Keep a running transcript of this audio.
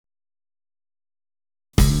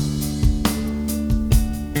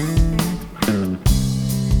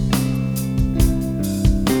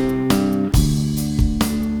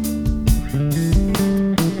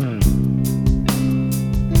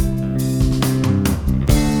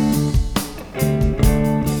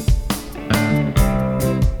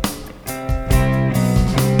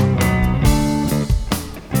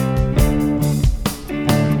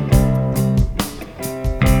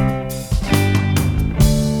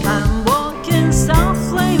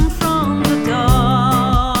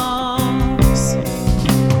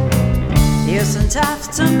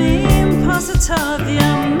som imposter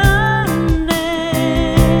diamanten.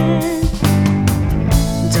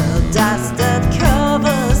 The dust that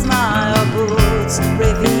covers my boots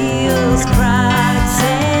reveals cracks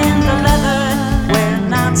in the leather where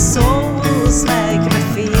not souls make me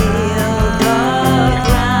feel the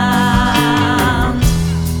ground.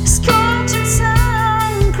 Scorching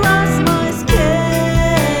sun cracks my skin.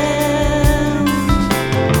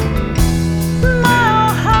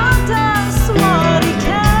 My heart does what it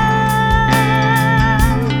can.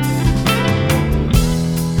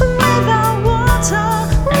 Without water,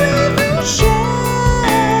 without shade,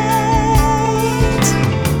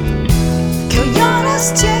 Coyotes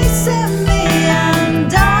chasing me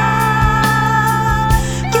and I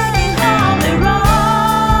can't hardly run.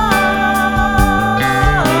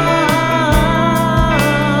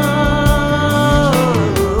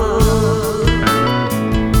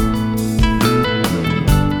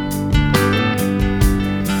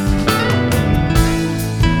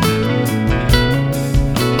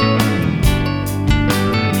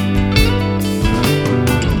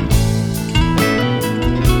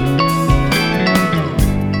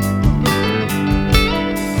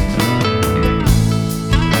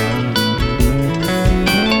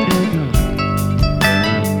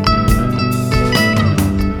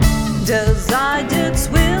 Decideds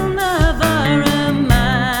will never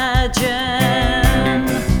imagine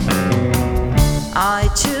I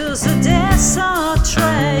choose a desert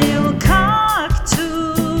trail cactus,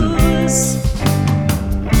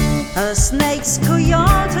 a snake's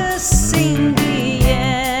coyotes sing